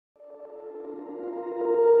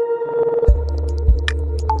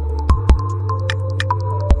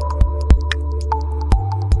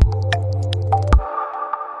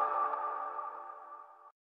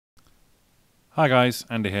Hi guys,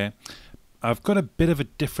 Andy here. I've got a bit of a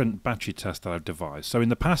different battery test that I've devised. So in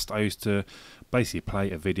the past I used to basically play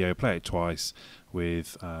a video, play it twice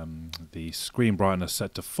with the screen brightness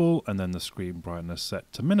set to full and then the screen brightness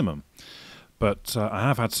set to minimum. But I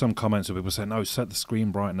have had some comments where people say, no, set the screen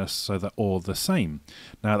brightness so they're all the same.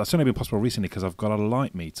 Now that's only been possible recently because I've got a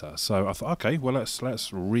light meter. So I thought, okay, well let's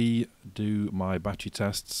redo my battery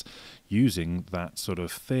tests using that sort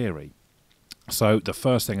of theory. So the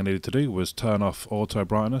first thing I needed to do was turn off auto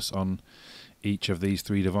brightness on each of these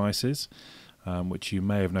three devices, which you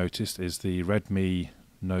may have noticed is the Redmi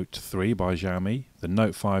Note 3 by Xiaomi, the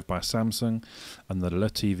Note 5 by Samsung, and the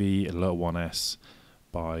LeTV Le1S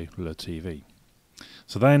by LeTV.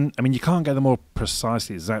 So then, I mean, you can't get them all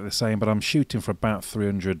precisely exactly the same, but I'm shooting for about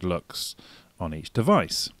 300 lux on each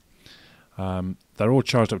device. They're all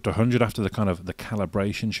charged up to 100 after the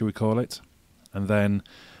calibration, should we call it, and then,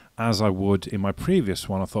 as I would in my previous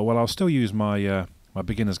one, I thought, well, I'll still use my my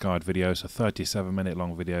beginner's guide video, so 37-minute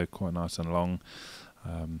long video, quite nice and long.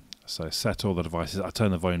 So set all the devices. I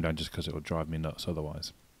turn the volume down just because it will drive me nuts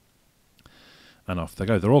otherwise. And off they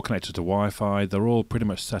go. They're all connected to Wi-Fi. They're all pretty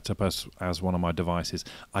much set up as one of my devices.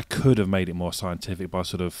 I could have made it more scientific by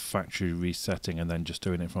sort of factory resetting and then just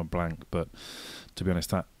doing it from a blank, but to be honest,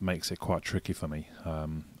 that makes it quite tricky for me,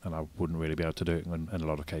 and I wouldn't really be able to do it in a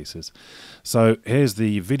lot of cases. So here's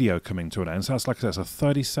the video coming to an end. So that's, like I said, it's a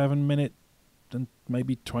 37-minute and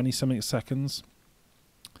maybe 20-something seconds.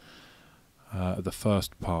 The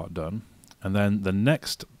first part done, and then the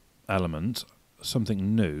next element,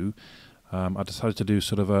 something new. I decided to do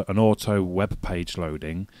sort of an auto web page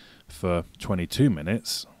loading for 22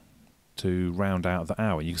 minutes to round out the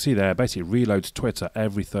hour. You can see there, basically reloads Twitter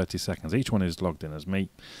every 30 seconds. Each one is logged in as me,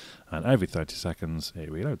 and every 30 seconds it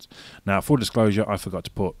reloads. Now, full disclosure, I forgot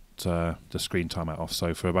to put the screen timer off,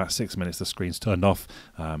 so for about 6 minutes the screen's turned off.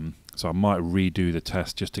 So I might redo the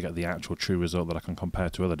test just to get the actual true result that I can compare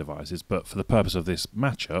to other devices. But for the purpose of this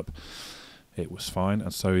matchup, it was fine.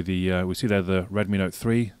 And so the we see there the Redmi Note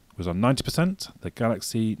 3 was on 90%, the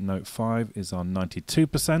Galaxy Note 5 is on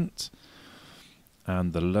 92%,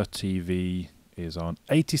 and the LeTV is on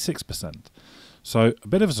 86%. So a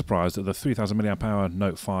bit of a surprise that the 3000 mAh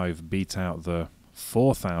Note 5 beat out the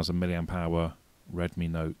 4000 mAh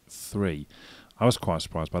Redmi Note 3. I was quite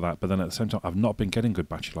surprised by that, but then at the same time, I've not been getting good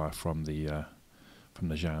battery life from the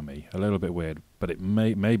Xiaomi. A little bit weird, but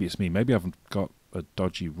maybe it's me. Maybe I've got a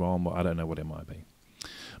dodgy ROM, or I don't know what it might be.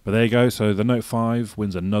 But there you go. So the Note 5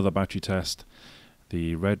 wins another battery test.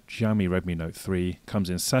 The Xiaomi Redmi Note 3 comes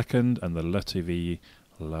in second, and the LeTV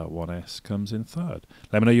Le1S comes in third.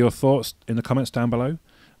 Let me know your thoughts in the comments down below.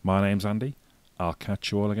 My name's Andy. I'll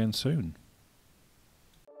catch you all again soon.